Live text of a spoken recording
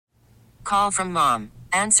call from mom.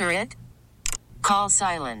 Answer it. Call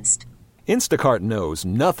silenced. Instacart knows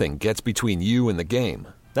nothing gets between you and the game.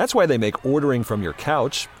 That's why they make ordering from your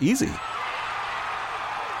couch easy.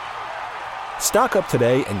 Stock up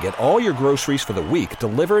today and get all your groceries for the week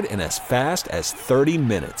delivered in as fast as 30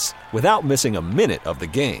 minutes without missing a minute of the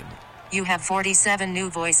game. You have 47 new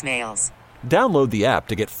voicemails. Download the app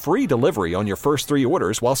to get free delivery on your first 3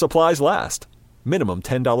 orders while supplies last. Minimum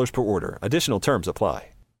 $10 per order. Additional terms apply.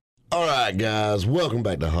 All right, guys, welcome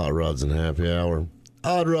back to Hot Rods and Happy Hour.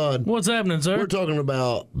 Odd Rod. What's happening, sir? We're talking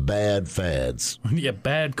about bad fads. Yeah,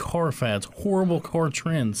 bad car fads, horrible car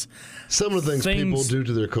trends. Some of the things people do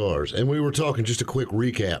to their cars. And we were talking, just a quick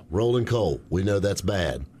recap, rolling coal. We know that's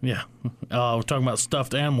bad. Yeah. We're talking about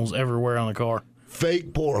stuffed animals everywhere on the car.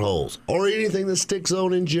 Fake portholes, or anything that sticks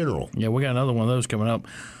on in general. Yeah, we got another one of those coming up.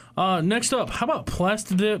 Next up, how about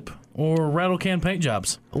Plastidip or rattle can paint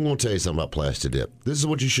jobs? I'm going to tell you something about Plastidip. This is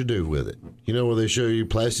what you should do with it. You know where they show you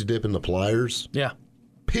Plastidip in the pliers? Yeah.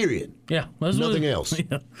 Period. Yeah. Nothing else.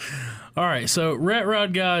 Yeah. All right, so Rat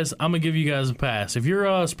Rod guys, I'm going to give you guys a pass. If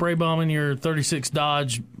you're spray bombing your 36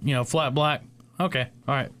 Dodge, flat black, okay,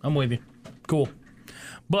 all right, I'm with you. Cool.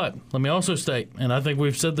 But let me also state, and I think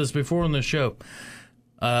we've said this before on this show,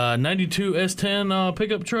 92 S10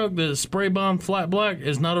 pickup truck that's spray bomb flat black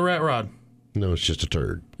is not a Rat Rod. No, it's just a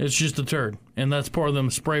turd. It's just a turd, and that's part of them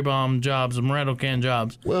spray bomb jobs, them rattle can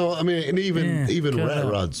jobs. Well, I mean, and even Rat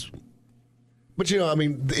Rods. But,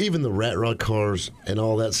 even the Rat Rod cars and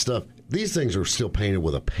all that stuff, these things are still painted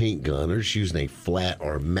with a paint gun. They're just using a flat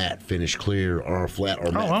or matte finish clear or a flat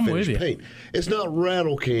or matte finish paint. It's not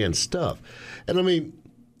rattle can stuff. And,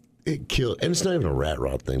 it killed. And it's not even a Rat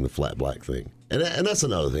Rod thing, the flat black thing. And that's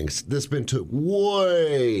another thing that's been took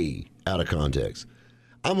way out of context.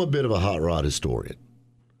 I'm a bit of a hot rod historian.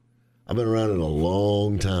 I've been around it a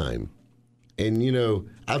long time. And,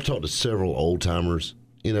 I've talked to several old-timers,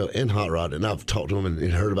 in hot rod, and I've talked to them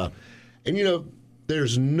and heard about. And,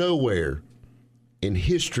 there's nowhere in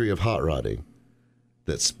history of hot rodding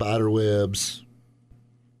that spider webs,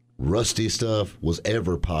 rusty stuff was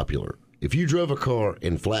ever popular. If you drove a car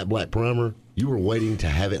in flat black primer, you were waiting to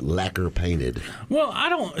have it lacquer painted. Well,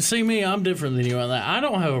 I'm different than you on that. I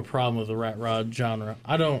don't have a problem with the Rat Rod genre.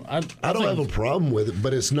 I don't have a problem with it,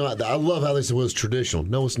 but it's not. I love how they said it was traditional.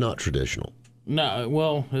 No, it's not traditional. No,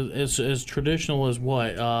 well, it's as traditional as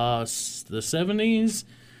what? The 70s?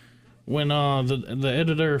 When the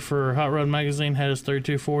editor for Hot Rod Magazine had his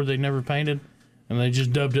 32 Ford they never painted, and they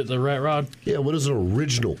just dubbed it the Rat Rod. Yeah, what is an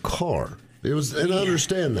original car? It was, and I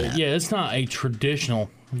understand that. Yeah, it's not a traditional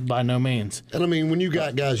by no means. And when you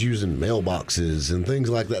got guys using mailboxes and things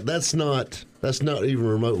like that, that's not even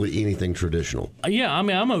remotely anything traditional. Yeah,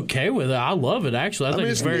 I'm okay with it. I love it actually. I think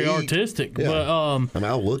it's very artistic. Yeah. But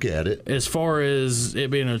I'll look at it. As far as it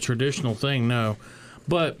being a traditional thing, no.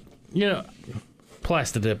 But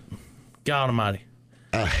Plastidip, God Almighty,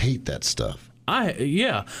 I hate that stuff.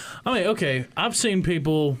 Okay. I've seen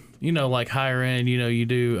people, like higher end, you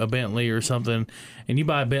do a Bentley or something, and you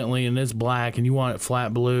buy a Bentley and it's black and you want it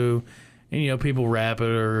flat blue, and, people wrap it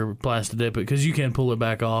or Plastidip it because you can pull it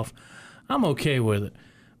back off. I'm okay with it.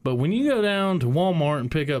 But when you go down to Walmart and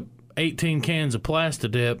pick up 18 cans of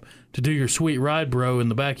Plastidip to do your sweet ride, bro, in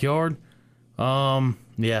the backyard,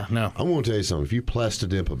 yeah, no. I'm going to tell you something. If you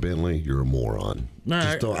Plastidip a Bentley, you're a moron.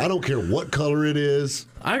 I don't care what color it is.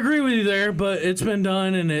 I agree with you there, but it's been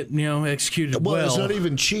done and it, executed well. Well, it's not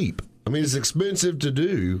even cheap. It's expensive to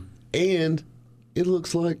do, and it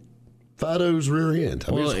looks like Fido's rear end.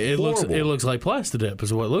 It looks like Plastidip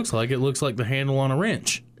is what it looks like. It looks like the handle on a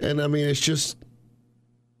wrench. And it's just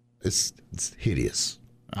it's hideous.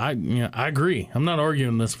 I agree. I'm not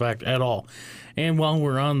arguing this fact at all. And while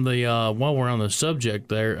we're on the subject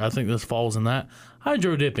there, I think this falls in that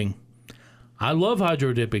hydro dipping. I love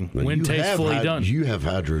hydro dipping when tastefully done. You have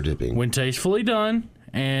hydro dipping when tastefully done,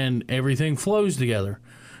 and everything flows together.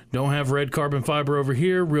 Don't have red carbon fiber over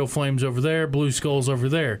here, real flames over there, blue skulls over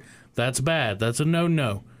there. That's bad. That's a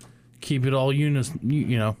no. Keep it all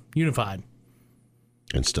unified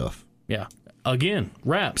and stuff. Yeah. Again,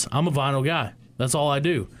 wraps. I'm a vinyl guy. That's all I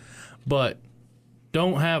do. But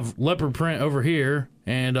don't have leopard print over here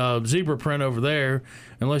and zebra print over there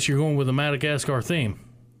unless you're going with a Madagascar theme.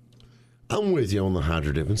 I'm with you on the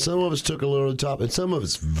hydro dip, and some of us took a little to the top, and some of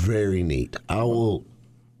it's very neat. Well,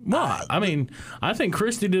 I think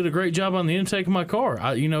Christy did a great job on the intake of my car.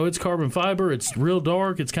 It's carbon fiber. It's real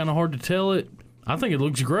dark. It's kind of hard to tell it. I think it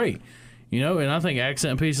looks great. And I think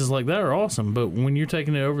accent pieces like that are awesome. But when you're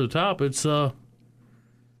taking it over the top, it's... I'm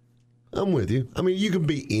with you. You can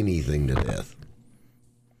be anything to death.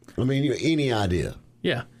 Any idea.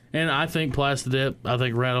 Yeah. And I think Plastidip, I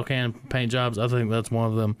think rattle can paint jobs, I think that's one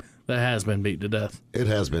of them that has been beat to death. It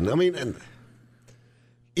has been. I mean, and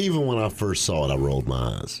even when I first saw it, I rolled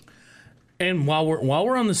my eyes. And while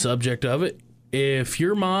we're on the subject of it, if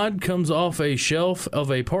your mod comes off a shelf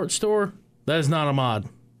of a parts store, that is not a mod.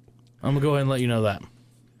 I'm going to go ahead and let you know that.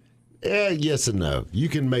 Yes and no. You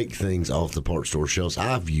can make things off the parts store shelves.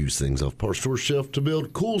 I've used things off parts store shelf to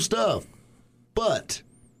build cool stuff. But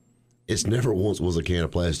it's never once was a can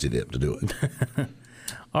of Plastidip to do it.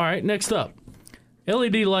 All right, next up.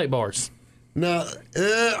 LED light bars. Now,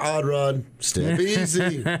 Odd Rod, step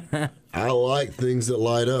easy. I like things that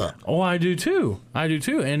light up. Oh, I do too.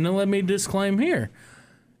 And let me disclaim here.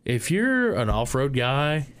 If you're an off-road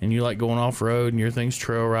guy and you like going off-road and your thing's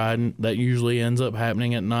trail riding, that usually ends up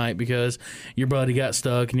happening at night because your buddy got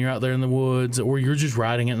stuck and you're out there in the woods, or you're just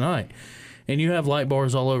riding at night. And you have light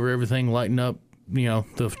bars all over everything, lighting up,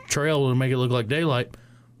 the trail to make it look like daylight.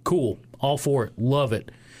 Cool. All for it. Love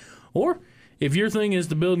it. Or if your thing is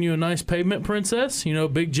to building you a nice pavement princess,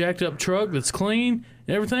 big jacked up truck that's clean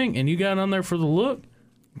and everything, and you got on there for the look,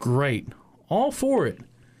 great. All for it.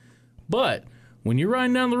 But when you're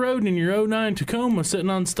riding down the road in your 09 Tacoma sitting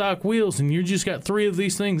on stock wheels and you just got 3 of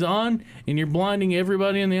these things on and you're blinding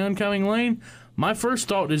everybody in the oncoming lane, my first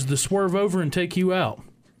thought is to swerve over and take you out.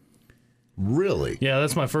 Really? Yeah,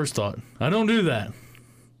 that's my first thought. I don't do that.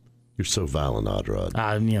 You're so violent, Odd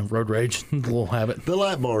Rod. Road rage, a little habit. The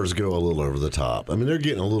light bars go a little over the top. I mean, they're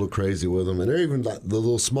getting a little crazy with them, and they're even like the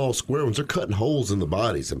little small square ones. They're cutting holes in the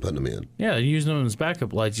bodies and putting them in. Yeah, they're using them as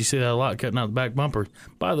backup lights. You see that a lot, cutting out the back bumper.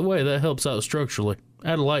 By the way, that helps out structurally.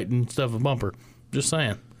 Add a light and stuff a bumper. Just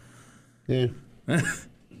saying. Yeah.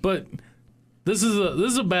 But this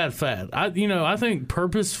is a bad fad. I think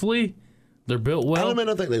purposefully they're built well.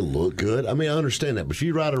 I think they look good. I mean, I understand that, but if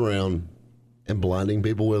you ride around and blinding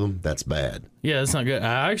people with them, that's bad. Yeah, that's not good.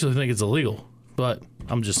 I actually think it's illegal, but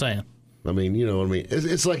I'm just saying. I mean, you know what I mean?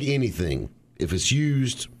 It's like anything. If it's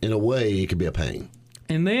used in a way, it could be a pain.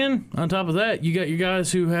 And then, on top of that, you got your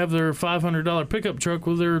guys who have their $500 pickup truck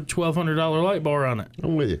with their $1,200 light bar on it.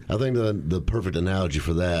 I'm with you. I think the perfect analogy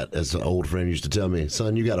for that, as an old friend used to tell me,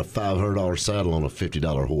 son, you got a $500 saddle on a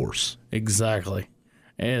 $50 horse. Exactly.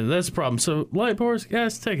 And that's the problem. So, light bars,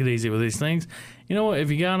 guys, take it easy with these things. You know what?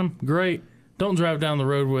 If you got them, great. Don't drive down the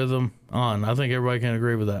road with them on. I think everybody can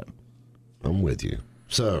agree with that. I'm with you.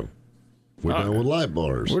 So, we're done with light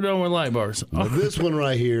bars. We're done with light bars. Now, this one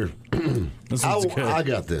right here, This one's good. I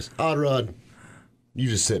got this. Odd Rod, you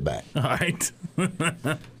just sit back. All right.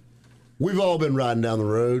 We've all been riding down the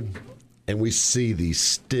road, and we see these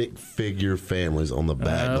stick figure families on the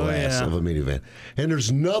back glass of a minivan. And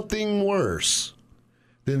there's nothing worse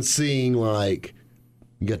than seeing, like,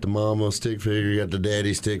 you got the mama stick figure, you got the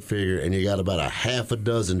daddy stick figure, and you got about a half a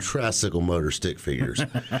dozen tricycle motor stick figures.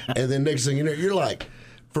 And then next thing you know, you're like,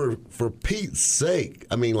 for Pete's sake,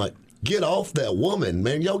 I mean, like, get off that woman,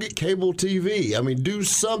 man. Y'all get cable TV. I mean, do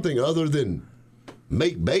something other than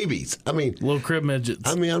make babies. I mean, little crib midgets.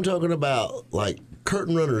 I mean, I'm talking about, like,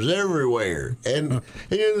 curtain runners everywhere. And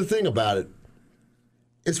the thing about it,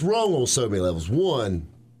 it's wrong on so many levels. One,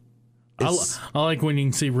 I like when you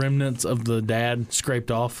can see remnants of the dad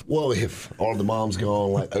scraped off. Well, or the mom's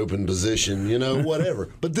gone, like, open position,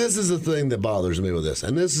 whatever. But this is the thing that bothers me with this.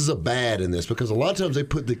 And this is a bad in this, because a lot of times they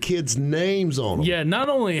put the kids' names on them. Yeah, not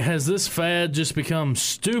only has this fad just become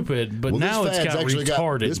stupid, but now it's got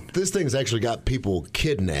retarded. This thing's actually got people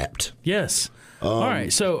kidnapped. Yes. All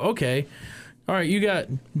right, so, okay. All right, you got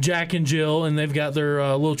Jack and Jill, and they've got their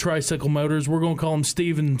little tricycle motors. We're going to call them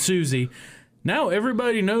Steve and Susie. Now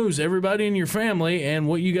everybody knows everybody in your family and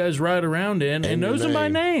what you guys ride around in and knows them by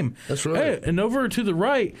name. That's right. Hey, and over to the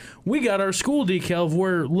right, we got our school decal of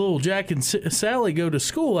where little Jack and Sally go to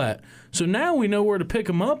school at. So now we know where to pick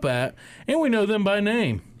them up at, and we know them by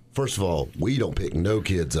name. First of all, we don't pick no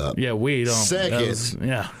kids up. Yeah, we don't. Second,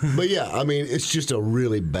 yeah. But yeah, I mean, it's just a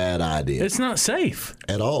really bad idea. It's not safe.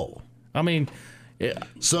 At all. I mean... Yeah.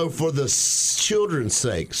 So for the children's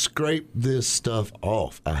sake, scrape this stuff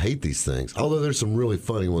off. I hate these things. Although there's some really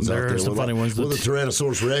funny ones out there. There are some funny ones. With the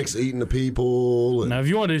Tyrannosaurus Rex eating the people. Now, if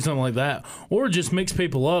you want to do something like that, or just mix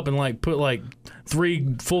people up and like put like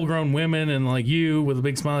 3 full-grown women and like you with a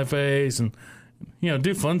big smiley face and,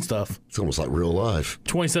 do fun stuff. It's almost like real life.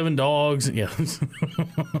 27 dogs. Yeah.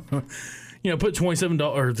 Put 27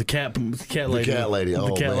 dollars, or the cat lady. The cat lady.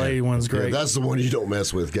 The cat lady one's great. Yeah, that's the one you don't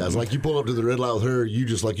mess with, guys. Like, you pull up to the red light with her, you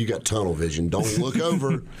just like you got tunnel vision. Don't look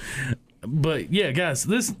over. But yeah, guys,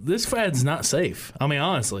 this fad's not safe. I mean,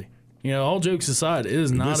 honestly, all jokes aside, it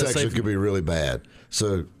is not a safe. This actually could be really bad.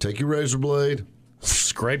 So take your razor blade,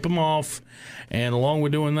 scrape them off. And along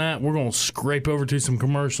with doing that, we're going to scrape over to some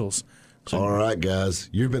commercials. So, all right, guys.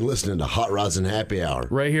 You've been listening to Hot Rods and Happy Hour.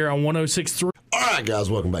 Right here on 106.3. All right,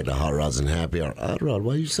 guys. Welcome back to Hot Rods and Happy Hour. Hot Rod,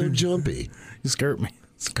 why are you so jumpy? You skirt me.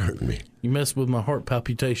 Skirting me. You messed with my heart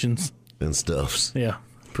palpitations. And stuffs. Yeah.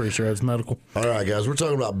 Pretty sure that's medical. All right, guys. We're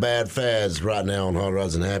talking about bad fads right now on Hot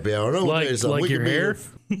Rods and Happy Hour. Like your hair?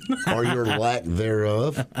 Or your lack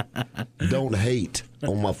thereof. Don't hate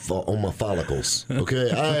on my follicles.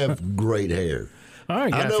 Okay? I have great hair. All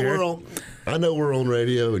right, guys. I know we're on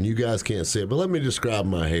radio and you guys can't see it, but let me describe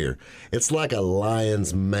my hair. It's like a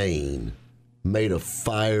lion's mane made of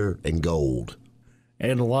fire and gold.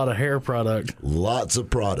 And a lot of hair product. Lots of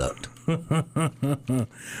product. All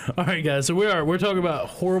right, guys. So we're talking about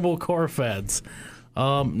horrible car fads.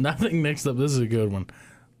 Nothing next up. This is a good one.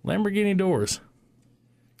 Lamborghini doors.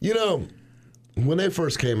 You know, when they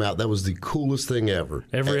first came out, that was the coolest thing ever.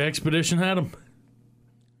 Every Expedition had them.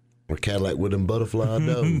 Or Cadillac with them butterfly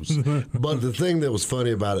nose. But the thing that was funny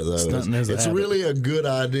about it, though, is it's really a good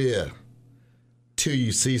idea till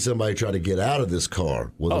you see somebody try to get out of this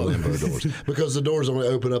car with the Lambo doors. Because the doors only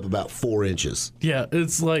open up about 4 inches. Yeah,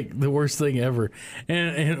 it's like the worst thing ever.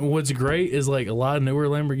 And what's great is like a lot of newer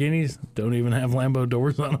Lamborghinis don't even have Lambo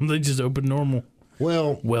doors on them. They just open normal.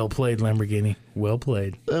 Well played, Lamborghini. Well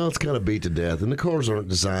played. Well, it's kind of beat to death, and the cars aren't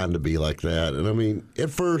designed to be like that. And I mean,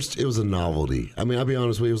 at first, it was a novelty. I mean, I'll be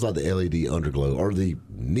honest with you, it was like the LED underglow or the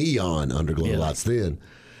neon underglow lights then.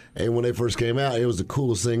 And when they first came out, it was the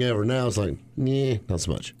coolest thing ever. Now it's like, not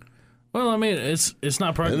so much. Well, I mean, it's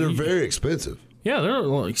not practical. And they're very expensive. Yeah,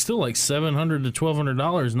 they're still like $700 to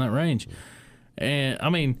 $1,200 in that range. And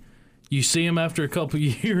I mean, you see them after a couple of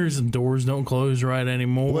years, and doors don't close right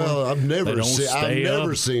anymore. Well, I've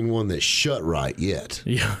never seen one that shut right yet.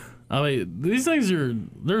 Yeah, I mean, these things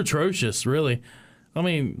they're atrocious, really. I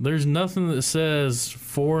mean, there's nothing that says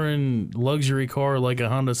foreign luxury car like a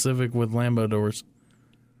Honda Civic with Lambo doors.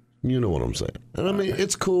 You know what I'm saying. And I mean,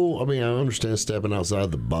 it's cool. I mean, I understand stepping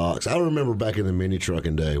outside the box. I remember back in the mini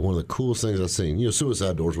trucking day, one of the coolest things I've seen,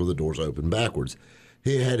 suicide doors where the doors open backwards.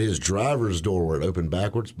 He had his driver's door where it opened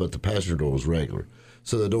backwards, but the passenger door was regular.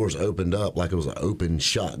 So the doors opened up like it was an open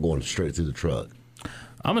shot going straight through the truck.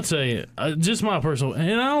 I'm going to tell you, just my personal,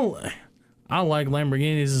 and I like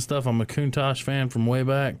Lamborghinis and stuff. I'm a Countach fan from way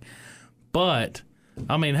back. But,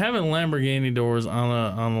 I mean, having Lamborghini doors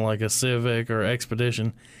on like a Civic or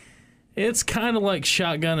Expedition, it's kind of like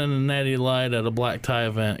shotgunning a Natty Light at a black tie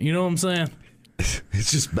event. You know what I'm saying? It's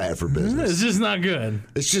just bad for business. It's just not good.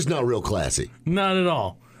 It's just not real classy. Not at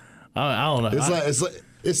all. I don't know.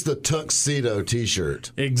 It's the tuxedo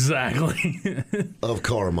T-shirt. Exactly. of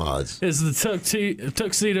car mods. It's the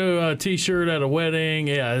tuxedo T-shirt at a wedding.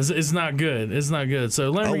 Yeah, it's not good. It's not good.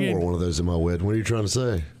 So Lamborghini, I wore one of those in my wedding. What are you trying to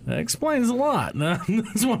say? That explains a lot.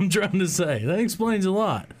 That's what I'm trying to say. That explains a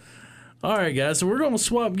lot. All right, guys. So we're going to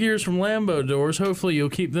swap gears from Lambo doors. Hopefully, you'll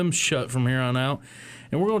keep them shut from here on out.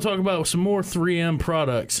 And we're going to talk about some more 3M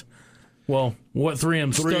products. Well, what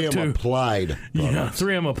 3M stuck to. 3M applied products. Yeah,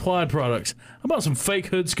 3M applied products. How about some fake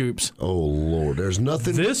hood scoops? Oh, Lord. There's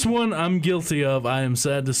nothing. This one I'm guilty of. I am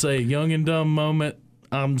sad to say. Young and dumb moment.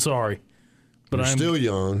 I'm sorry. But I'm still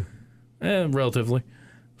young. Relatively.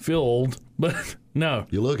 Feel old. But no.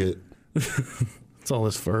 You look it. It's all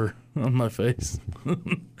this fur on my face.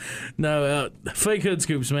 No, fake hood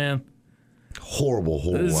scoops, man. Horrible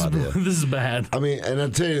idea. This is bad. I mean, and I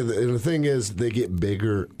tell you, the thing is, they get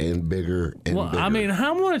bigger and bigger and bigger. I mean,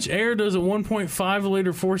 how much air does a 1.5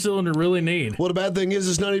 liter 4-cylinder really need? Well, the bad thing is,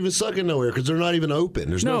 it's not even sucking no air because they're not even open.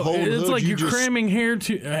 There's no hole in the hood. It's like you're cramming air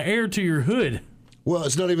to your hood. Well,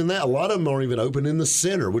 it's not even that. A lot of them aren't even open in the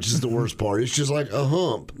center, which is the worst part. It's just like a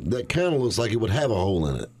hump that kind of looks like it would have a hole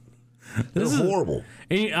in it. They're horrible.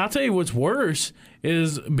 And I'll tell you what's worse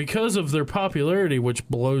is because of their popularity, which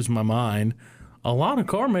blows my mind, a lot of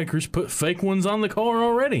car makers put fake ones on the car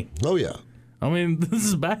already. Oh, yeah. I mean, this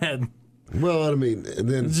is bad. Well, I mean, and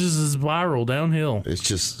then it's just a spiral downhill. It's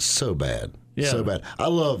just so bad. Yeah. So bad. I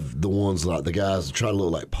love the ones like the guys that try to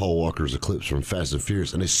look like Paul Walker's Eclipse from Fast and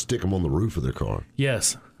Furious, and they stick them on the roof of their car.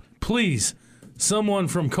 Yes. Please, someone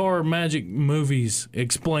from Car Magic Movies,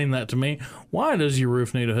 explain that to me. Why does your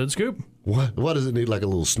roof need a hood scoop? Why does it need like a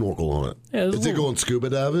little snorkel on it? Yeah, is it going scuba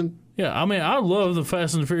diving? Yeah, I mean, I love the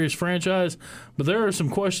Fast and the Furious franchise, but there are some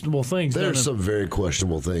questionable things. There's some very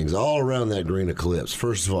questionable things all around that green Eclipse.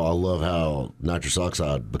 First of all, I love how nitrous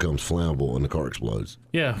oxide becomes flammable when the car explodes.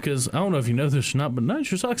 Yeah, because I don't know if you know this or not, but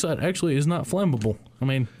nitrous oxide actually is not flammable. I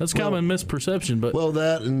mean, that's common misperception. But well,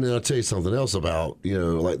 that, and I'll tell you something else about,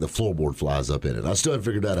 like the floorboard flies up in it. I still haven't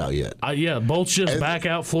figured that out yet. Yeah, bolts just back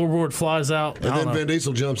out, floorboard flies out. And then Vin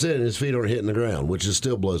Diesel jumps in and his feet aren't hitting the ground, which just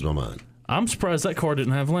still blows my mind. I'm surprised that car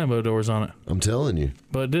didn't have Lambo doors on it. I'm telling you.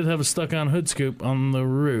 But it did have a stuck-on hood scoop on the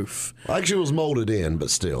roof. Actually, it was molded in, but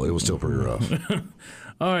still, it was still pretty rough.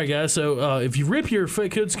 All right, guys, so if you rip your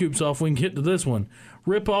fake hood scoops off, we can get to this one.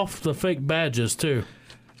 Rip off the fake badges, too.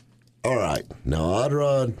 All right. Now, Odd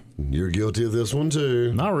Rod, you're guilty of this one,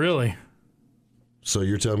 too. Not really. So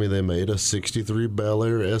you're telling me they made a 63 Bel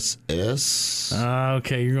Air SS?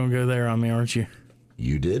 Okay, you're going to go there on me, aren't you?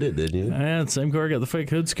 You did it, didn't you? Yeah, the same car got the fake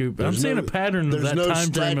hood scoop. I'm seeing a pattern of that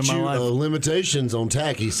time frame in my life. There's no statute of limitations on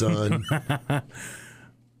tacky, son.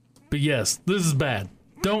 But yes, this is bad.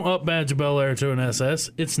 Don't up badge a Bel Air to an SS.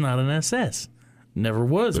 It's not an SS. Never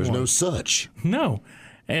was There's one. no such. No.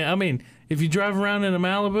 And, I mean, if you drive around in a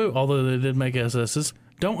Malibu, although they did make SSs,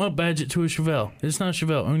 don't up badge it to a Chevelle. It's not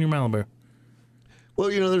Chevelle. Own your Malibu. Well,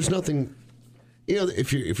 there's nothing.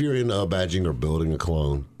 If you're into badging or building a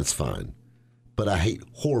clone, it's fine. But I hate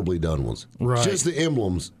horribly done ones. Right. Just the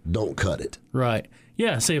emblems don't cut it. Right.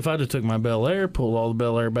 Yeah, see, if I just took my Bel Air, pulled all the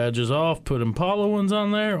Bel Air badges off, put Impala ones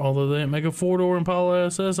on there, although they didn't make a four-door Impala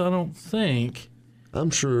SS, I don't think. I'm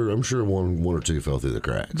sure one or two fell through the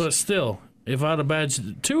cracks. But still, if I'd have badged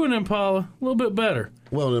it to an Impala, a little bit better.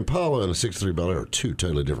 Well, an Impala and a 63 Bel Air are two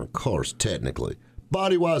totally different cars, technically.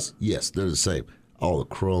 Body-wise, yes, they're the same. All the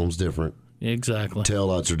chrome's different. Exactly.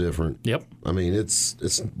 Taillights are different. Yep. I mean,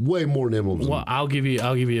 it's way more than emblems. Well, I'll give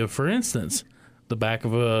you for instance, the back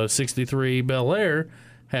of a 63 Bel Air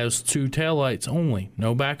has two taillights only.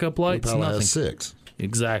 No backup lights, Impala nothing. has 6.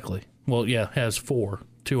 Exactly. Well, yeah, has 4,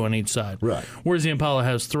 2 on each side. Right. Whereas the Impala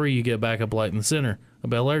has 3, you get a backup light in the center. A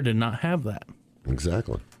Bel Air did not have that.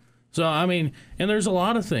 Exactly. So, I mean, and there's a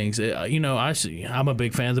lot of things. I'm a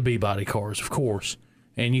big fan of the B-body cars, of course.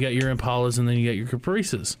 And you got your Impalas and then you got your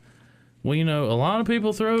Caprices. Well, a lot of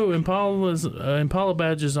people throw Impala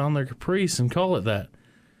badges on their Caprice and call it that.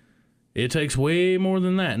 It takes way more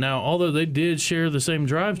than that. Now, although they did share the same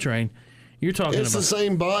drivetrain, you're talking about... It's the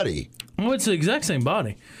same body. Well, it's the exact same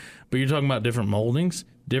body. But you're talking about different moldings,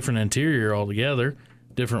 different interior altogether,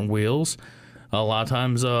 different wheels. A lot of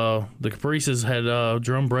times the Caprices had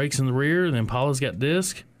drum brakes in the rear, and the Impalas got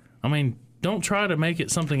disc. I mean, don't try to make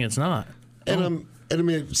it something it's not. And I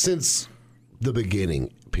mean, since the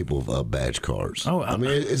beginning, people have badge cars. Oh, I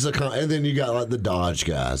mean, and then you got like the Dodge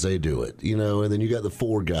guys, they do it, and then you got the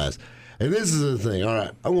Ford guys. And this is the thing. All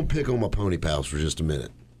right, I'm gonna pick on my pony pals for just a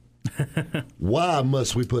minute. Why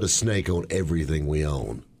must we put a snake on everything we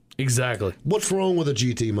own? Exactly. What's wrong with a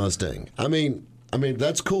GT Mustang? I mean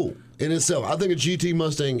that's cool in itself. I think a GT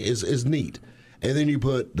Mustang is neat. And then you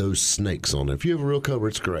put those snakes on it. If you have a real Cobra,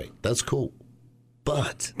 it's great. That's cool.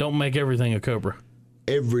 But don't make everything a Cobra.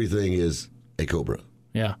 Everything is a Cobra.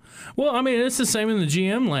 Yeah. Well, I mean, it's the same in the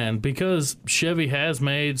GM land because Chevy has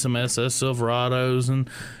made some SS Silverados and,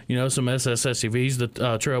 some SS SUVs, the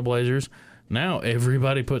Trailblazers. Now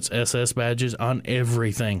everybody puts SS badges on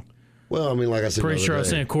everything. Well, I mean, like I said, pretty sure I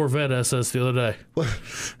seen a Corvette SS the other day. Well,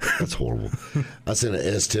 that's horrible. I seen an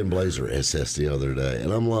S10 Blazer SS the other day,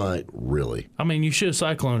 and I'm like, really? I mean, you should have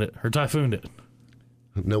cycloned it or typhooned it.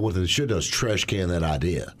 No, what they should have done is trash can that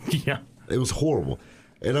idea. Yeah. It was horrible.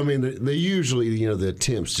 And I mean, they usually, the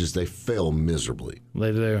attempts they fail miserably.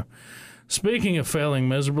 They do. Speaking of failing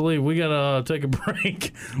miserably, we got to take a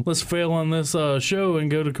break. Let's fail on this show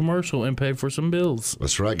and go to commercial and pay for some bills.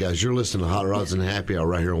 That's right, guys. You're listening to Hot Rods and Happy Hour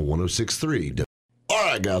right here on 106.3. All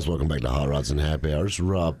right, guys. Welcome back to Hot Rods and Happy Hour. This is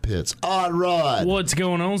Rob Pitts. Odd Rod. What's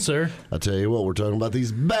going on, sir? I tell you what, we're talking about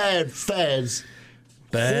these bad fads.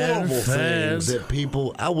 Horrible things that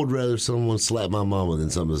people... I would rather someone slap my mama than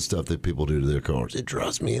some of the stuff that people do to their cars. It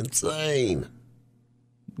drives me insane.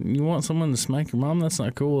 You want someone to smack your mom? That's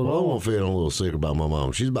not cool at all. I won't feel a little sick about my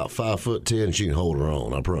mom. She's about 5'10". And she can hold her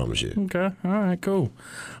own. I promise you. Okay. All right. Cool.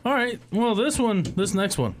 All right. Well, this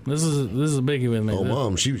next one. This is a biggie with me. Oh,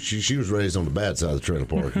 Mom, she was raised on the bad side of the trailer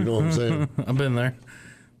park. You know what I'm saying? I've been there.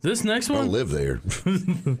 This next one. I live there.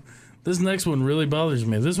 This next one really bothers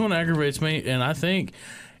me. This one aggravates me, and I think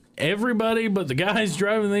everybody but the guys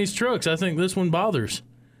driving these trucks, I think this one bothers.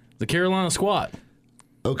 The Carolina Squat.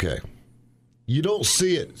 Okay. You don't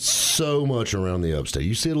see it so much around the upstate.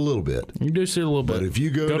 You see it a little bit. You do see it a little bit. But if you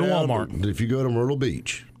go to Walmart. If you go to Myrtle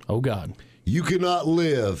Beach. Oh, God. You cannot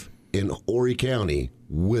live in Horry County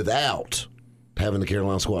without having the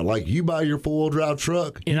Carolina Squad. Like, you buy your 4-wheel drive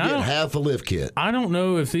truck, you get half a lift kit. I don't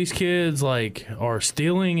know if these kids like are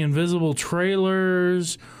stealing invisible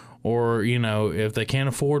trailers, or if they can't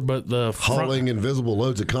afford but the hauling invisible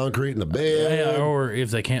loads of concrete in the bed, or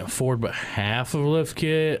if they can't afford but half of a lift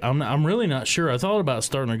kit. I'm really not sure. I thought about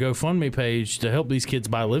starting a GoFundMe page to help these kids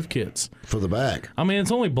buy lift kits for the back. I mean,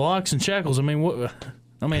 it's only blocks and shackles. I mean, what?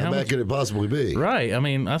 How bad could it possibly be? Right. I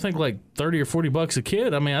mean, I think like $30 or $40 a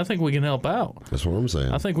kid. I mean, I think we can help out. That's what I'm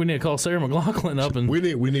saying. I think we need to call Sarah McLaughlin up and we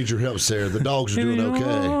need your help, Sarah. The dogs are doing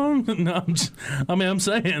okay. No, I'm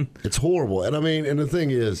saying it's horrible. And and the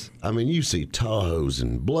thing is, you see Tahoes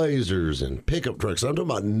and Blazers and pickup trucks. I'm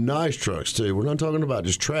talking about nice trucks too. We're not talking about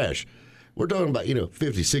just trash. We're talking about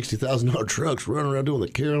 $50,000-$60,000 trucks running around doing the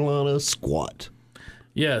Carolina squat.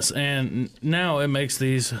 Yes, and now it makes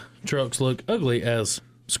these trucks look ugly as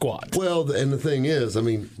squat. Well, and the thing is,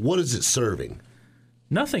 what is it serving?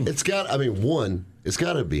 Nothing. It's got, it's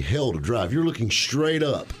got to be hell to drive. You're looking straight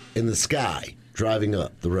up in the sky driving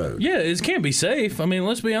up the road. Yeah, it can't be safe.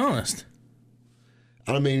 Let's be honest.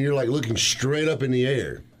 You're like looking straight up in the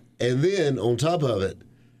air. And then on top of it,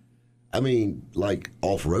 like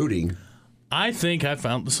off-roading. I think I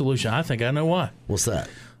found the solution. I think I know why. What's that?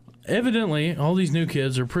 Evidently, all these new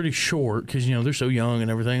kids are pretty short because, they're so young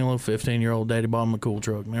and everything. A little 15-year-old daddy bought them a cool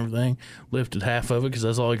truck and everything. Lifted half of it because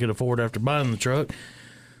that's all he could afford after buying the truck.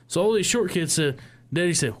 So all these short kids said,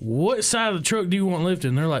 Daddy said, what side of the truck do you want lifted?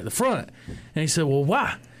 And they're like, the front. And he said, well,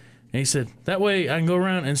 why? And he said, that way I can go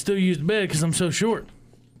around and still use the bed because I'm so short.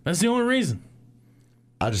 That's the only reason.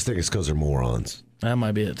 I just think it's because they're morons. That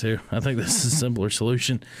might be it, too. I think this is a simpler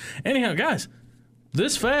solution. Anyhow, guys,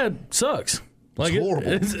 this fad sucks. It's horrible.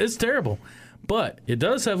 It's terrible. But it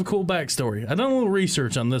does have a cool backstory. I done a little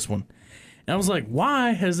research on this one. And I was like,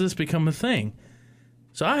 why has this become a thing?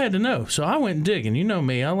 So I had to know. So I went digging. You know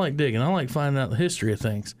me. I like digging. I like finding out the history of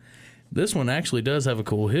things. This one actually does have a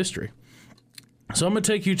cool history. So I'm going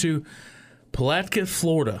to take you to Palatka,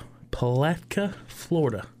 Florida. Palatka,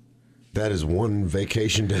 Florida. That is one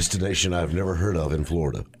vacation destination I've never heard of in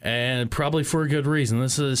Florida. And probably for a good reason.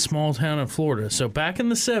 This is a small town in Florida. So back in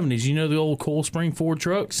the 70s, the old Coil Spring Ford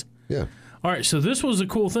trucks? Yeah. All right, so this was a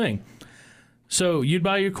cool thing. So you'd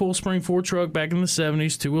buy your Coil Spring Ford truck back in the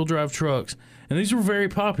 70s, two-wheel drive trucks, and these were very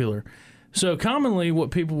popular. So commonly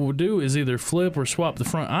what people would do is either flip or swap the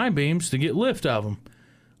front I-beams to get lift out of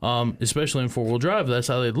them, especially in four-wheel drive. That's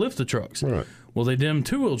how they'd lift the trucks. Right. Well, they did them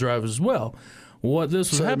two-wheel drive as well. What this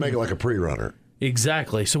was so happening, make it like a pre-runner.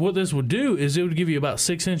 Exactly. So what this would do is it would give you about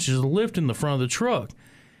 6 inches of lift in the front of the truck.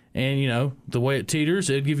 And, the way it teeters,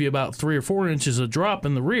 it'd give you about 3 or 4 inches of drop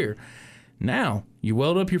in the rear. Now, you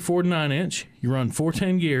weld up your 49-inch, you run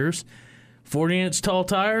 410 gears, 40-inch tall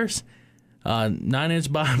tires,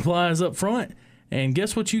 9-inch bi-plies up front, and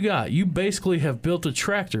guess what you got? You basically have built a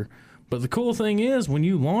tractor. But the cool thing is, when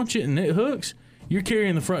you launch it and it hooks, you're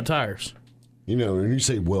carrying the front tires. When you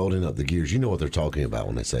say welding up the gears, you know what they're talking about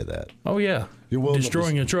when they say that. Oh, yeah. You're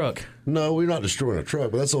destroying a truck. No, we're not destroying a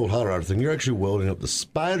truck, but that's the old hot rod thing. You're actually welding up the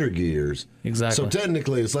spider gears. Exactly. So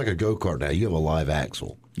technically, it's like a go-kart now. You have a live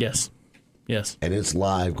axle. Yes. And it's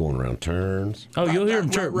live going around turns. Oh, you'll hear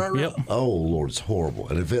them chirp. Yep. Oh, Lord, it's horrible.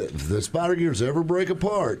 And if the spider gears ever break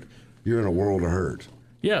apart, you're in a world of hurt.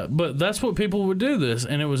 Yeah, but that's what people would do this,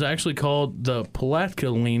 and it was actually called the Palatka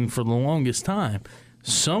lean for the longest time.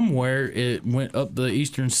 Somewhere it went up the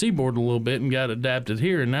eastern seaboard a little bit and got adapted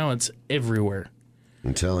here, and now it's everywhere.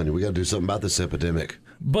 I'm telling you, we got to do something about this epidemic.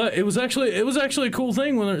 But it was actually a cool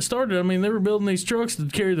thing when it started. They were building these trucks to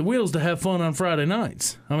carry the wheels to have fun on Friday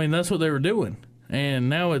nights. That's what they were doing. And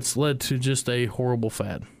now it's led to just a horrible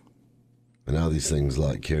fad. And now these things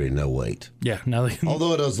carry no weight. Yeah, now they.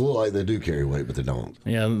 Although it does look like they do carry weight, but they don't.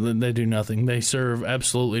 Yeah, they do nothing. They serve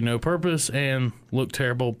absolutely no purpose and look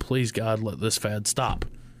terrible. Please, God, let this fad stop.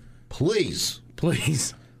 Please.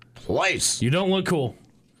 You don't look cool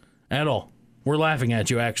at all. We're laughing at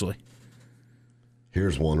you, actually.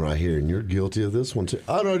 Here's one right here, and you're guilty of this one too.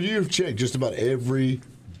 I don't know. You've checked just about every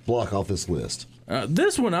block off this list.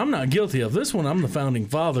 This one I'm not guilty of. This one I'm the founding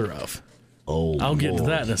father of. Oh, I'll get to Lord.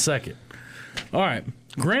 that in a second. All right.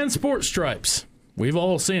 Grand Sport stripes. We've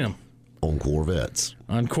all seen them. On Corvettes.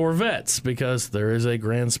 On Corvettes, because there is a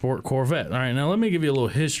Grand Sport Corvette. All right, now let me give you a little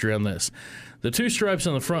history on this. The two stripes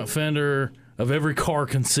on the front fender of every car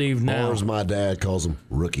conceived now. Or as my dad calls them,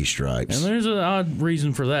 rookie stripes. And there's an odd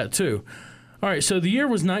reason for that, too. All right, so the year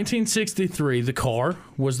was 1963. The car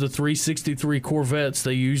was the 363 Corvettes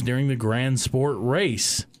they used during the Grand Sport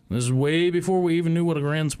race. This is way before we even knew what a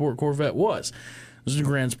Grand Sport Corvette was. This is a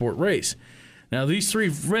Grand Sport race. Now, these three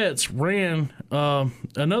vets ran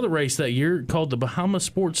another race that year called the Bahama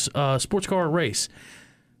Sports Car Race.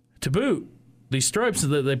 To boot, these stripes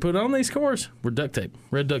that they put on these cars were duct tape,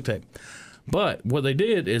 red duct tape. But what they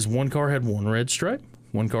did is one car had one red stripe,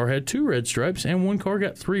 one car had two red stripes, and one car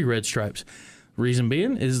got three red stripes. Reason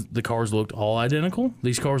being is the cars looked all identical.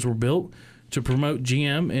 These cars were built to promote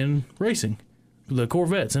GM in racing, the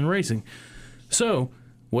Corvettes in racing. So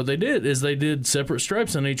what they did is they did separate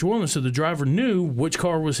stripes on each one, so the driver knew which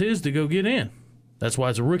car was his to go get in. That's why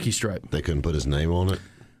it's a rookie stripe. They couldn't put his name on it?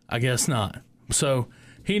 I guess not. So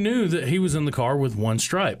he knew that he was in the car with one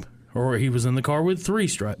stripe, or he was in the car with three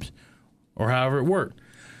stripes, or however it worked.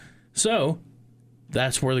 So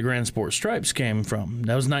that's where the Grand Sport stripes came from.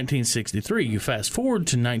 That was 1963. You fast forward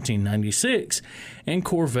to 1996, and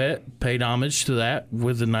Corvette paid homage to that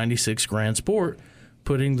with the 96 Grand Sport,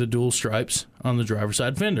 putting the dual stripes on the driver's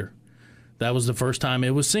side fender. That was the first time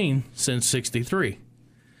it was seen since 63.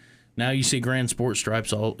 Now you see Grand Sport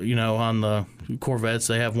stripes all, on the Corvettes.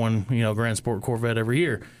 They have one, Grand Sport Corvette every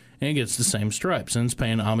year, and it gets the same stripes, and it's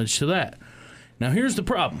paying homage to that. Now here's the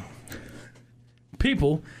problem.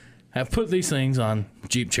 People have put these things on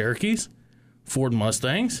Jeep Cherokees, Ford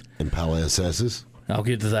Mustangs, Impala SS's. I'll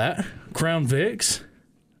get to that. Crown Vics.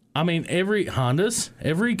 I mean, every Hondas,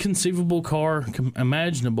 every conceivable car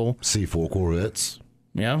imaginable. C4 Corvettes.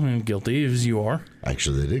 Yeah, and guilty as you are.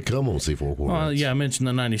 Actually, they did come on C4 Corvettes. Well, yeah, I mentioned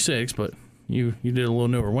the 96, but you did a little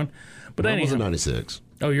newer one. But Mine anyhow, was a 96.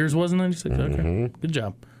 Oh, yours was a 96? Mm-hmm. Okay.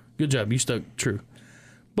 Good job. You stuck true.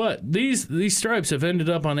 But these stripes have ended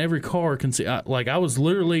up on every car. Like, I was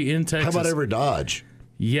literally in Texas. How about every Dodge?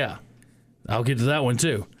 Yeah. I'll get to that one,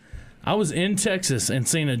 too. I was in Texas and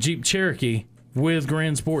seen a Jeep Cherokee with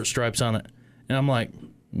Grand Sport stripes on it. And I'm like,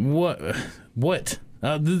 what?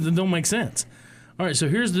 That don't make sense. All right, so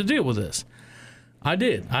here's the deal with this. I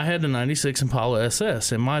had the 96 Impala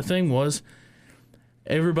SS, and my thing was,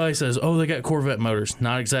 everybody says, oh, they got Corvette motors.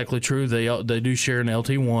 Not exactly true. They do share an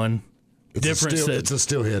LT1. It's a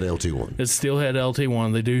Steelhead LT1. It's Steelhead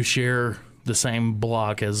LT1. They do share the same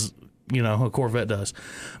block as, a Corvette does.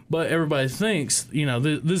 But everybody thinks,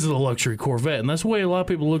 this is a luxury Corvette. And that's the way a lot of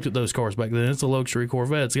people looked at those cars back then. It's a luxury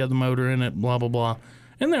Corvette. It's got the motor in it, blah, blah, blah.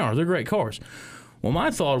 And they're great cars. Well, my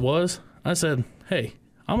thought was, I said, hey,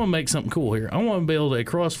 I'm going to make something cool here. I want to build a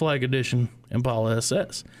Cross Flag Edition Impala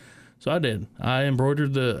SS. So I did. I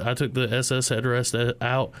took the SS headrest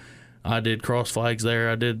out. I did cross flags there.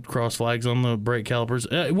 I did cross flags on the brake calipers.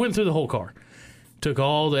 It went through the whole car. Took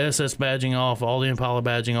all the SS badging off, all the Impala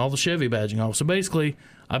badging, all the Chevy badging off. So basically,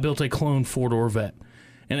 I built a clone four-door Vette.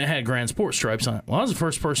 And it had Grand Sport stripes on it. Well, I was the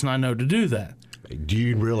first person I know to do that. Do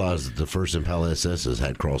you realize that the first Impala SS's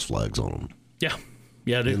had cross flags on them? Yeah.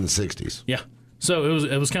 Yeah, I did. In the 60s. Yeah. So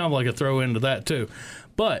it was kind of like a throw into that, too.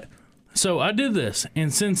 But, so I did this.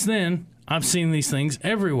 And since then, I've seen these things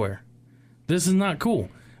everywhere. This is not cool.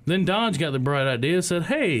 Then Dodge got the bright idea, said,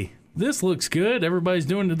 hey, this looks good. Everybody's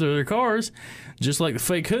doing it to their cars, just like the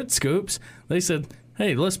fake hood scoops. They said,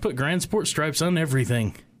 hey, let's put Grand Sport stripes on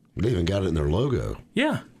everything. They even got it in their logo.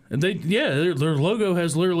 Yeah. Their logo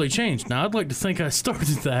has literally changed. Now, I'd like to think I started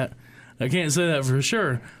that. I can't say that for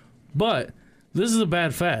sure. But this is a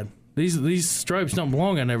bad fad. These stripes don't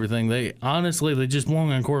belong on everything. They just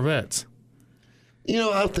belong on Corvettes.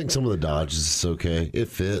 I think some of the Dodges is okay. It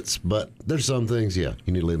fits, but there's some things, you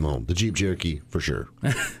need to leave them home. The Jeep Cherokee, for sure.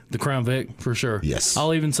 The Crown Vic, for sure. Yes.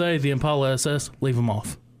 I'll even say the Impala SS, leave them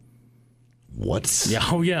off. What?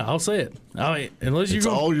 Yeah, I'll say it. Unless it's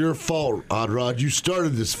all your fault, Odd Rod. You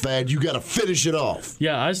started this fad. You got to finish it off.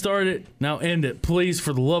 Yeah, I started it. Now end it. Please,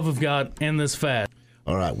 for the love of God, end this fad.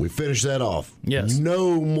 All right, we finished that off. Yes.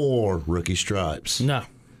 No more rookie stripes. No.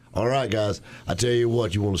 All right, guys. I tell you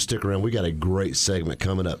what, you want to stick around. We got a great segment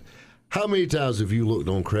coming up. How many times have you looked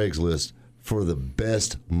on Craigslist for the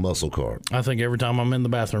best muscle car? I think every time I'm in the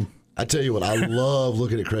bathroom. I tell you what, I love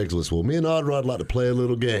looking at Craigslist. Well, me and Odd Rod like to play a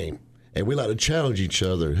little game, and we like to challenge each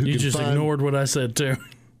other. You just ignored what I said, too.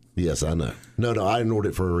 Yes, I know. No, I ignored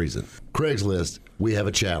it for a reason. Craigslist, we have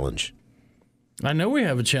a challenge. I know we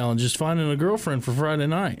have a challenge. Just finding a girlfriend for Friday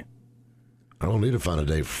night. I don't need to find a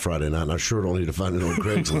date for Friday night, and I sure don't need to find it on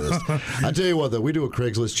Craigslist. I tell you what, though, we do a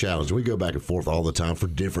Craigslist challenge. We go back and forth all the time for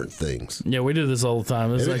different things. Yeah, we do this all the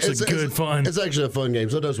time. It's good fun. It's actually a fun game.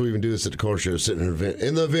 Sometimes we even do this at the car show, sitting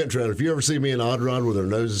in the event trailer. If you ever see me and Odd Rod with our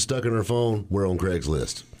noses stuck in our phone, we're on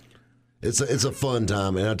Craigslist. It's a fun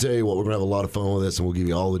time, and I tell you what, we're going to have a lot of fun with this, and we'll give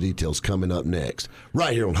you all the details coming up next,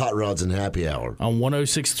 right here on Hot Rods and Happy Hour. On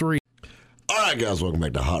 106.3. All right, guys, welcome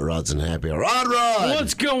back to Hot Rods and Happy Hour. Odd Rod!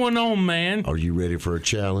 What's going on, man? Are you ready for a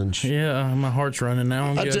challenge? Yeah, my heart's running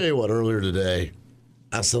now. I tell you what, earlier today,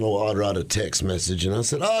 I sent old Odd Rod a text message, and I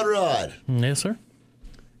said, Odd Rod, Yes, sir.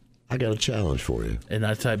 I got a challenge for you. And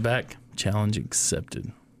I typed back, challenge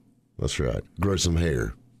accepted. That's right. Grow some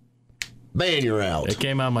hair. Man, you're out. It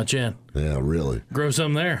came out of my chin. Yeah, really. Grow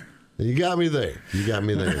some there. You got me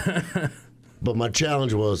there. But my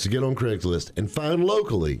challenge was to get on Craigslist and find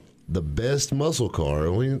locally the best muscle car.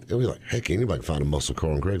 And we like, heck, anybody can find a muscle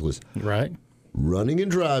car on Craigslist. Right. Running and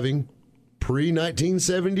driving,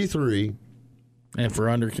 pre-1973. And for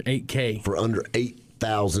under $8K. For under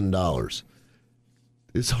 $8,000.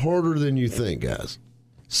 It's harder than you think, guys.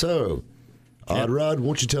 So, Odd Rod, why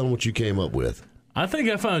don't you tell them what you came up with? I think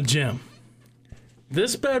I found Jim.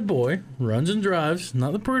 This bad boy runs and drives,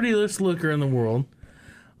 not the prettiest looker in the world,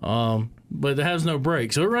 but it has no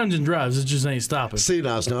brakes. So it runs and drives, it just ain't stopping. See,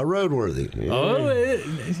 now it's not roadworthy. Yeah. Oh,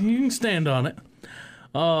 you can stand on it.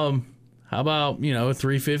 How about, a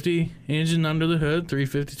 350 engine under the hood,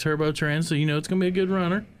 350 turbo trans, so it's going to be a good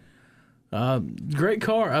runner. Great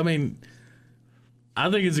car. I mean, I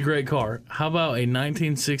think it's a great car. How about a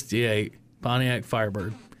 1968 Pontiac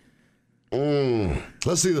Firebird?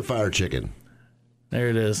 Let's see the Fire Chicken. There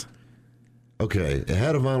it is. Okay, it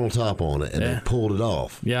had a vinyl top on it, and they pulled it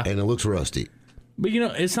off. Yeah. And it looks rusty. But,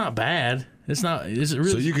 it's not bad. It's not. Is it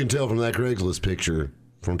really? So you can tell from that Craigslist picture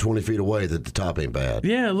from 20 feet away that the top ain't bad.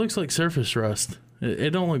 Yeah, it looks like surface rust.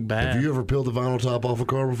 It don't look bad. Have you ever peeled the vinyl top off a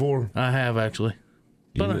car before? I have, actually.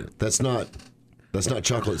 But that's not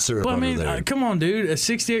chocolate syrup But I under mean, there. come on, dude. A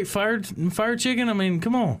 68 fire chicken? I mean,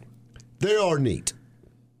 come on. They are neat.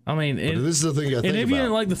 I mean, But this is the thing I think and if about. you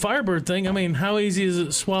didn't like the Firebird thing, I mean, how easy is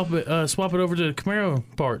it swap it over to Camaro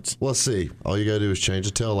parts? Let's see. All you got to do is change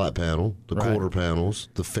the tail light panel, the quarter panels,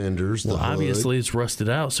 the fenders, the hood. Obviously, it's rusted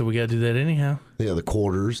out, so we got to do that anyhow. Yeah, the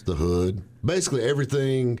quarters, the hood. Basically,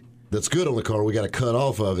 everything that's good on the car, we got to cut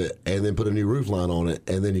off of it and then put a new roof line on it,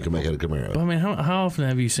 and then you can make it a Camaro. But I mean, how often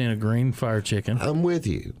have you seen a green fire chicken? I'm with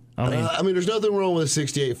you. I mean, there's nothing wrong with a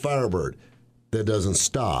 68 Firebird that doesn't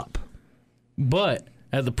stop. But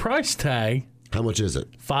at the price tag, how much is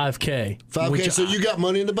it? $5K. $5K, so you got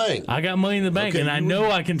money in the bank. I got money in the bank, Okay, and I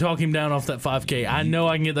know I can talk him down off that $5K. I know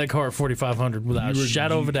I can get that car at $4,500 without a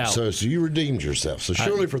shadow of a doubt. So you redeemed yourself. So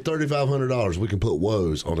surely for $3,500, we can put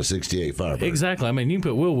woes on a 68 Firebird. Exactly. I mean, you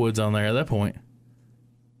can put Will Woods on there at that point.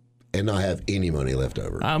 And not have any money left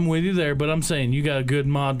over. I'm with you there, but I'm saying you got a good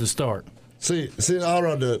mod to start. See, that's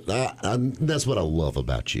what I love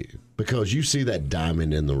about you. Because you see that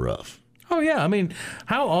diamond in the rough. Oh, yeah. I mean,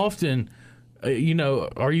 how often, are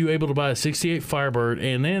you able to buy a 68 Firebird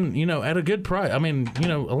and then, at a good price? I mean,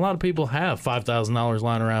 a lot of people have $5,000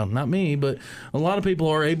 lying around. Not me, but a lot of people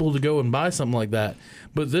are able to go and buy something like that.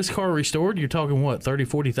 But this car restored, you're talking, what,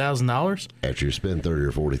 $30,000, $40,000? After you spend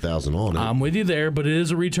 $30,000 or $40,000 on it. I'm with you there, but it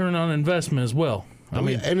is a return on investment as well. I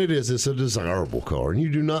mean, and it's a desirable car, and you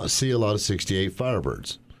do not see a lot of 68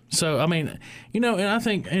 Firebirds. So, I mean, and I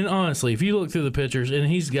think, and honestly, if you look through the pictures, and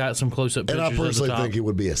he's got some close-up pictures. And I personally at the top, think it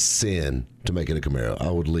would be a sin to make it a Camaro.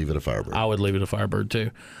 I would leave it a Firebird. I would leave it a Firebird,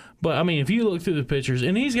 too. But, I mean, if you look through the pictures,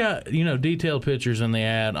 and he's got, detailed pictures in the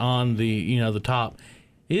ad on the, the top,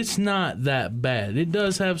 it's not that bad. It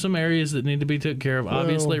does have some areas that need to be taken care of,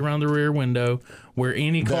 obviously around the rear window, where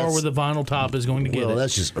any car with a vinyl top is going to get it. Well,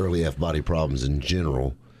 that's just early F-body problems in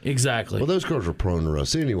general. Exactly. Well, those cars are prone to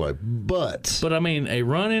rust anyway, but I mean, a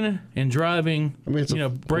running and driving,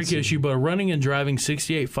 brake issue, but a running and driving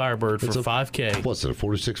 68 Firebird for $5K. What's it, a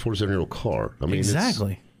 46, 47-year-old car? I mean,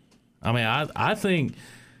 exactly. I mean, I think,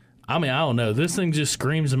 I don't know. This thing just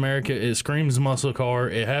screams America. It screams muscle car.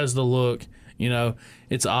 It has the look.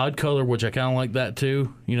 It's odd color, which I kind of like that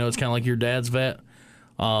too. It's kind of like your dad's vet.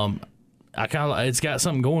 It's got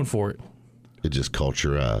something going for it. It just caught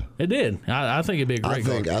your eye. It did. I think it'd be a great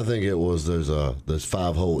car. I think it was those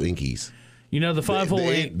 5-hole Inkies. The 5-hole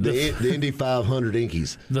the Indy 500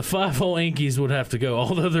 Inkies. The 5-hole Inkies would have to go.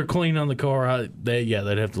 Although they're clean on the car, they'd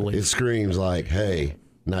have to leave. It screams like, hey,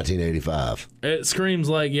 1985. It screams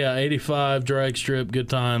like, 85, drag strip, good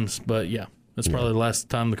times. But that's probably the last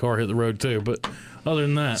time the car hit the road too. But other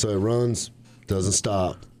than that, so it runs, doesn't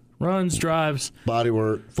stop, runs, drives,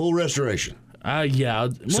 bodywork, full restoration. Well,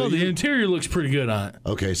 the interior looks pretty good on it.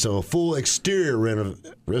 Okay, so a full exterior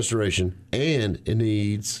restoration, and it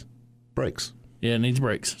needs brakes. Yeah, it needs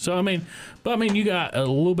brakes. So, you got a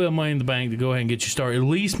little bit of money in the bank to go ahead and get you started. At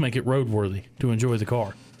least make it roadworthy to enjoy the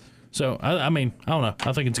car. So, I don't know.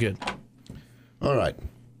 I think it's good. All right.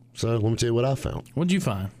 So, let me tell you what I found. What'd you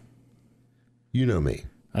find? You know me.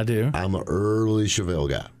 I do. I'm an early Chevelle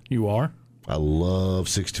guy. You are? I love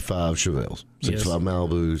 65 Chevelles. 65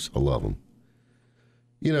 Malibus. I love them.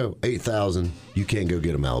 $8,000, you can't go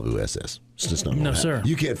get a Malibu SS. It's just not gonna No, happen. sir.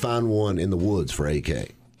 You can't find one in the woods for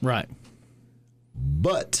 $8K. Right.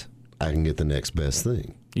 But I can get the next best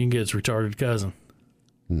thing. You can get its retarded cousin.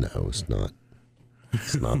 No, it's not.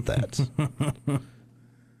 It's not that. How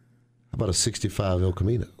about a 65 El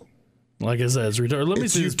Camino? Like I said, it's retarded. Let me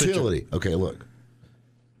It's see this picture. utility. Okay, look.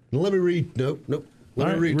 Let me read. Nope.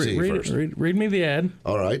 Let me read to you first. Read me the ad.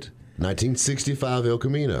 All right. 1965 El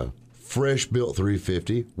Camino. Fresh built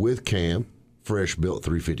 350 with cam. Fresh built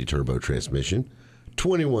 350 turbo transmission.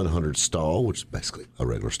 2100 stall, which is basically a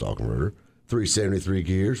regular stall converter. 373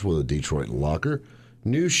 gears with a Detroit locker.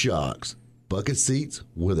 New shocks. Bucket seats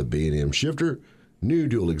with a B&M shifter. New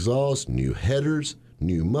dual exhaust. New headers.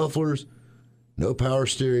 New mufflers. No power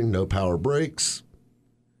steering. No power brakes.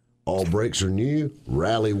 All brakes are new.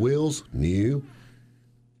 Rally wheels, new.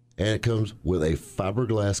 And it comes with a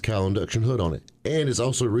fiberglass cowl induction hood on it. And it's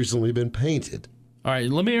also recently been painted. All right,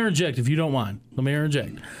 let me interject if you don't mind. Let me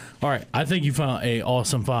interject. All right, I think you found a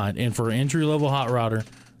awesome find. And for an entry-level hot rodder,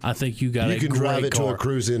 I think you got a great car. You can drive it to a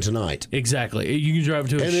cruise in tonight. Exactly. You can drive it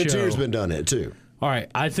to a show. And the interior's been done it, too. All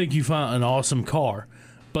right, I think you found an awesome car.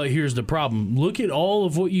 But here's the problem. Look at all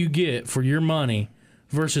of what you get for your money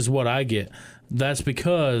versus what I get. That's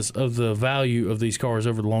because of the value of these cars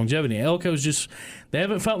over the longevity. Elco's just, they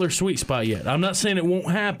haven't found their sweet spot yet. I'm not saying it won't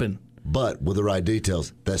happen. But with the right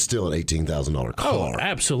details, that's still an $18,000 car. Oh,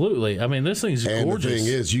 absolutely. I mean, this thing's gorgeous. And the thing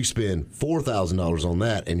is, you spend $4,000 on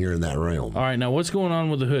that, and you're in that realm. All right, now what's going on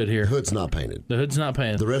with the hood here? The hood's not painted. The hood's not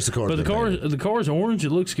painted. The rest of the car's But the car's orange. It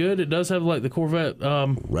looks good. It does have like the Corvette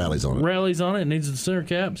rallies on it. It needs the center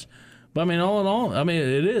caps. But I mean, all in all, I mean,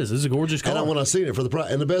 it is. It's a gorgeous car. And when I seen it for the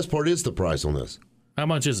price, and the best part is the price on this. How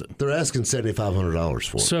much is it? They're asking $7,500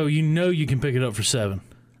 for it. So you know you can pick it up for $7,000.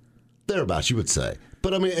 Thereabouts, you would say.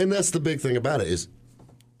 But I mean, and that's the big thing about it is,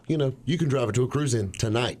 you know, you can drive it to a cruise in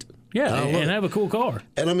tonight. Yeah, and have a cool car.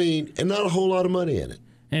 And I mean, and not a whole lot of money in it.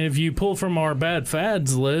 And if you pull from our bad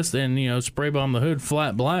fads list and, you know, spray bomb the hood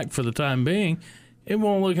flat black for the time being, it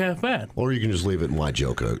won't look half bad. Or you can just leave it in white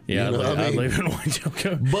gel coat. Yeah, you know, I'd leave it in white gel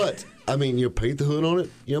coat. But, I mean, you paint the hood on it,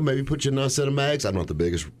 you know, maybe put you a nice set of mags. I'm not the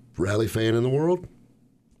biggest rally fan in the world.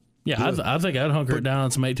 Yeah, I think I'd hunker it down on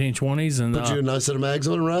some 1820s and put you a nice set of mags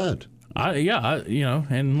on and ride. You know,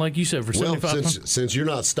 and like you said, for $7,500. Since you're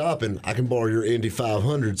not stopping, I can borrow your Indy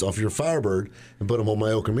 500s off your Firebird and put them on my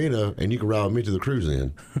El Camino, and you can ride with me to the cruise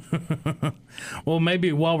in. Well,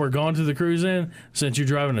 maybe while we're going to the cruise in, since you're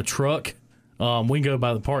driving a truck, we can go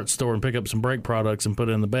by the parts store and pick up some brake products and put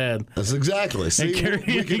it in the bed. That's exactly. See,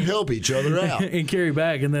 we can help each other out. And carry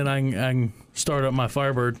back, and then I can start up my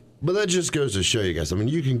Firebird. But that just goes to show you guys, I mean,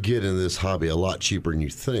 you can get in this hobby a lot cheaper than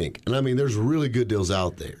you think. And, I mean, there's really good deals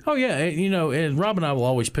out there. Oh, yeah. You know, and Rob and I will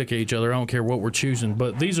always pick at each other. I don't care what we're choosing.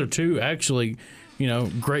 But these are two actually, you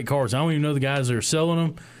know, great cars. I don't even know the guys that are selling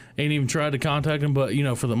them. Ain't even tried to contact them. But, you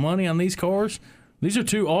know, for the money on these cars, these are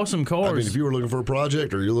two awesome cars. I mean, if you were looking for a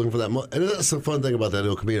project or you're looking for that money, and that's the fun thing about that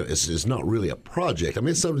El Camino, it's not really a project. I mean,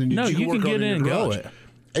 it's something you can work on get in and go it.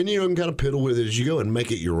 And you can kind of piddle with it as you go and make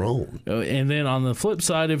it your own. And then on the flip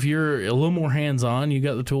side, if you're a little more hands-on, you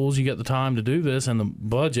got the tools, you got the time to do this, and the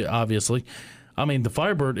budget, obviously. I mean, the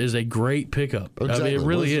Firebird is a great pickup. Exactly. I mean, it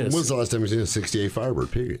really is. When's the last time you seen a 68 Firebird,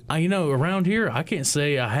 period? You know, around here, I can't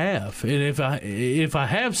say I have. And if I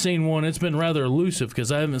have seen one, it's been rather elusive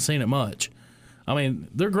because I haven't seen it much. I mean,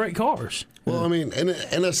 they're great cars. Well, I mean, and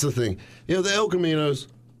that's the thing. You know, the El Caminos,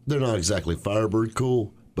 they're not exactly Firebird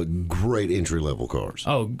cool, but great entry-level cars.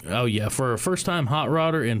 Oh, yeah. For a first-time hot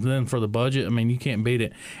rodder and then for the budget, I mean, you can't beat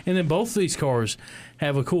it. And then both these cars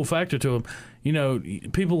have a cool factor to them. You know,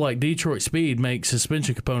 people like Detroit Speed make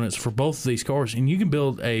suspension components for both of these cars, and you can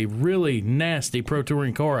build a really nasty Pro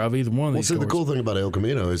Touring car out of either one of these cars. The cool thing about El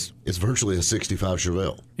Camino is it's virtually a 65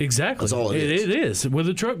 Chevelle. Exactly. That's all it is. It is, with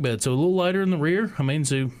a truck bed, so a little lighter in the rear. I mean,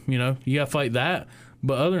 so, you know, you got to fight that.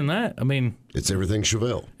 But other than that, I mean... It's everything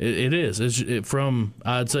Chevelle. It is. It's from,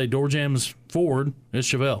 I'd say, door jams forward,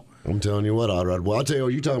 it's Chevelle. I'm telling you what, Odd-Rod. Well, I'll tell you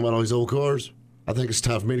what, you're talking about all these old cars. I think it's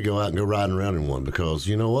time for me to go out and go riding around in one because,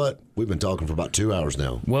 you know what? We've been talking for about 2 hours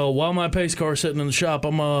now. Well, while my pace car's sitting in the shop,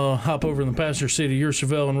 I'm going to hop over in the passenger seat of your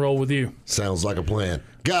Chevelle and roll with you. Sounds like a plan.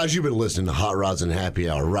 Guys, you've been listening to Hot Rods and Happy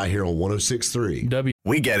Hour right here on 106.3.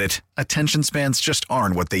 We get it. Attention spans just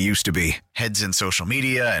aren't what they used to be. Heads in social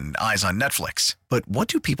media and eyes on Netflix. But what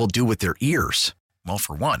do people do with their ears? Well,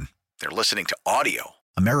 for one, they're listening to audio.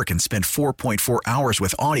 Americans spend 4.4 hours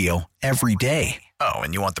with audio every day. Oh,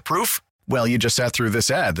 and you want the proof? Well, you just sat through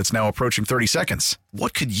this ad that's now approaching 30 seconds.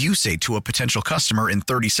 What could you say to a potential customer in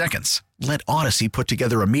 30 seconds? Let Odyssey put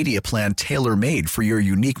together a media plan tailor-made for your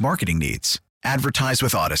unique marketing needs. Advertise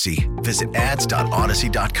with Odyssey. Visit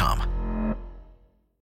ads.odyssey.com.